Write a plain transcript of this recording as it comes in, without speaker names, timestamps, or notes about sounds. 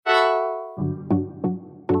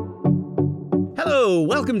Hello,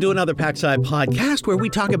 welcome to another PacSci podcast where we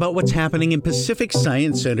talk about what's happening in Pacific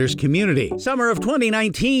Science Center's community. Summer of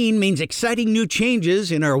 2019 means exciting new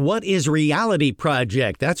changes in our What is Reality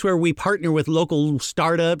project. That's where we partner with local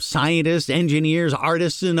startups, scientists, engineers,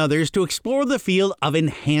 artists, and others to explore the field of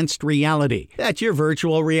enhanced reality. That's your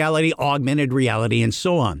virtual reality, augmented reality, and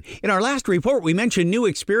so on. In our last report, we mentioned new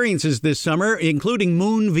experiences this summer, including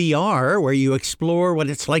Moon VR, where you explore what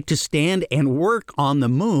it's like to stand and work on the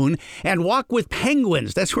moon, and Walk with Penguins.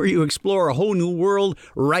 That's where you explore a whole new world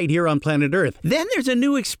right here on planet Earth. Then there's a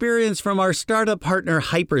new experience from our startup partner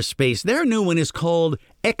Hyperspace. Their new one is called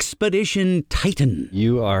Expedition Titan.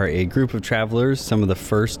 You are a group of travelers, some of the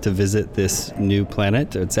first to visit this new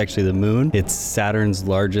planet. It's actually the moon. It's Saturn's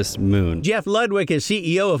largest moon. Jeff Ludwig, as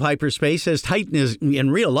CEO of Hyperspace, says Titan is,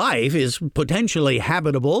 in real life, is potentially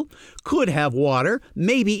habitable, could have water,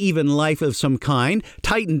 maybe even life of some kind.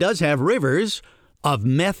 Titan does have rivers of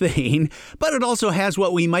methane, but it also has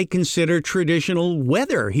what we might consider traditional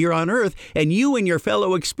weather here on Earth, and you and your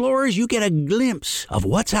fellow explorers, you get a glimpse of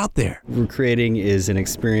what's out there. What we're creating is an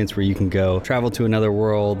experience where you can go travel to another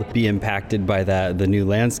world, be impacted by the new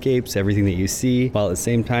landscapes, everything that you see, while at the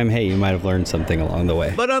same time, hey, you might have learned something along the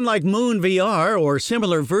way. But unlike Moon VR or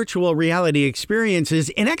similar virtual reality experiences,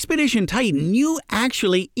 in Expedition Titan, you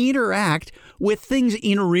actually interact with things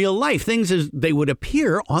in real life, things as they would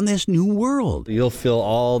appear on this new world. You'll feel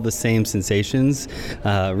all the same sensations.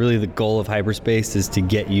 Really, the goal of Hyperspace is to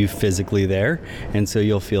get you physically there. And so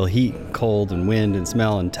you'll feel heat, cold, and wind, and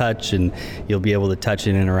smell, and touch, and you'll be able to touch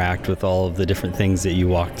and interact with all of the different things that you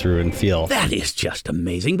walk through and feel. That is just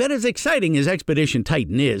amazing. But as exciting as Expedition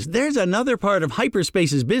Titan is, there's another part of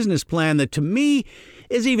Hyperspace's business plan that, to me,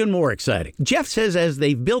 is even more exciting. Jeff says as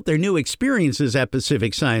they've built their new experiences at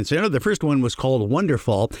Pacific Science Center, the first one was called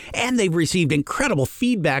Wonderfall, and they've received incredible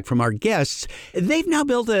feedback from our guests, they've now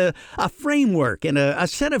built a framework and a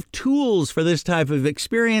set of tools for this type of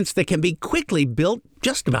experience that can be quickly built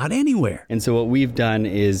just about anywhere. And so what we've done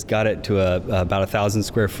is got it to about 1,000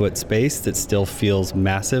 square foot space that still feels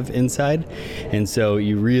massive inside. And so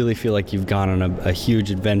you really feel like you've gone on a huge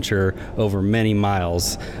adventure over many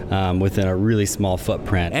miles within a really small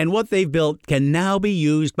footprint. And what they've built can now be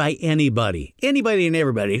used by anybody and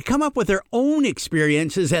everybody to come up with their own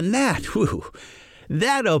experiences, and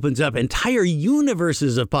that opens up entire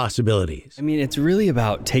universes of possibilities. I mean, it's really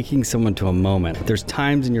about taking someone to a moment. There's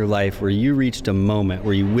times in your life where you reached a moment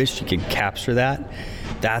where you wish you could capture that.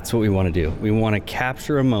 That's what we want to do. We want to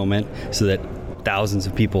capture a moment so that thousands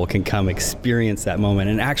of people can come experience that moment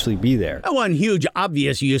and actually be there. One huge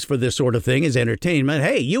obvious use for this sort of thing is entertainment.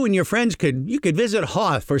 Hey, you and your friends could visit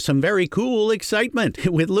Hoth for some very cool excitement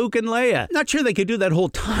with Luke and Leia. Not sure they could do that whole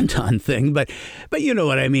Tauntaun thing, but you know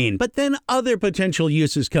what I mean. But then other potential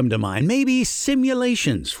uses come to mind. Maybe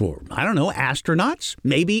simulations for, astronauts.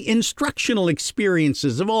 Maybe instructional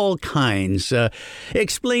experiences of all kinds.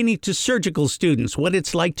 Explaining to surgical students what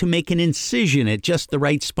it's like to make an incision at just the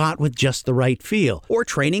right spot with just the right feel, or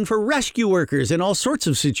training for rescue workers in all sorts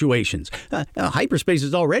of situations. Hyperspace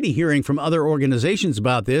is already hearing from other organizations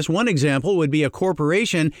about this. One example would be a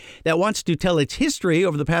corporation that wants to tell its history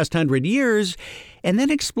over the past 100 years and then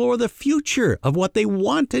explore the future of what they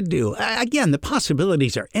want to do. Again, the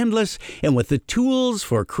possibilities are endless, and with the tools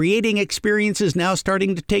for creating experiences now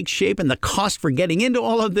starting to take shape and the cost for getting into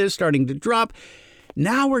all of this starting to drop,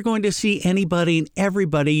 now we're going to see anybody and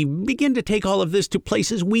everybody begin to take all of this to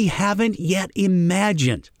places we haven't yet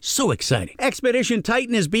imagined. So exciting. Expedition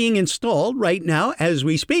Titan is being installed right now as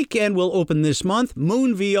we speak and will open this month.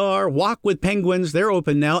 Moon VR, Walk with Penguins, they're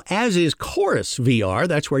open now, as is Chorus VR.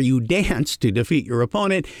 That's where you dance to defeat your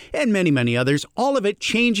opponent, and many, many others. All of it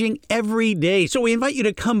changing every day. So we invite you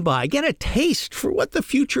to come by, get a taste for what the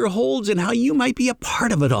future holds and how you might be a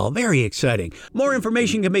part of it all. Very exciting. More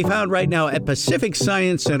information can be found right now at PacificScienceCenter.org.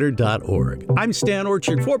 I'm Stan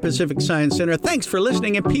Orchard for Pacific Science Center. Thanks for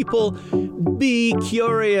listening, and people, be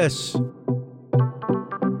curious.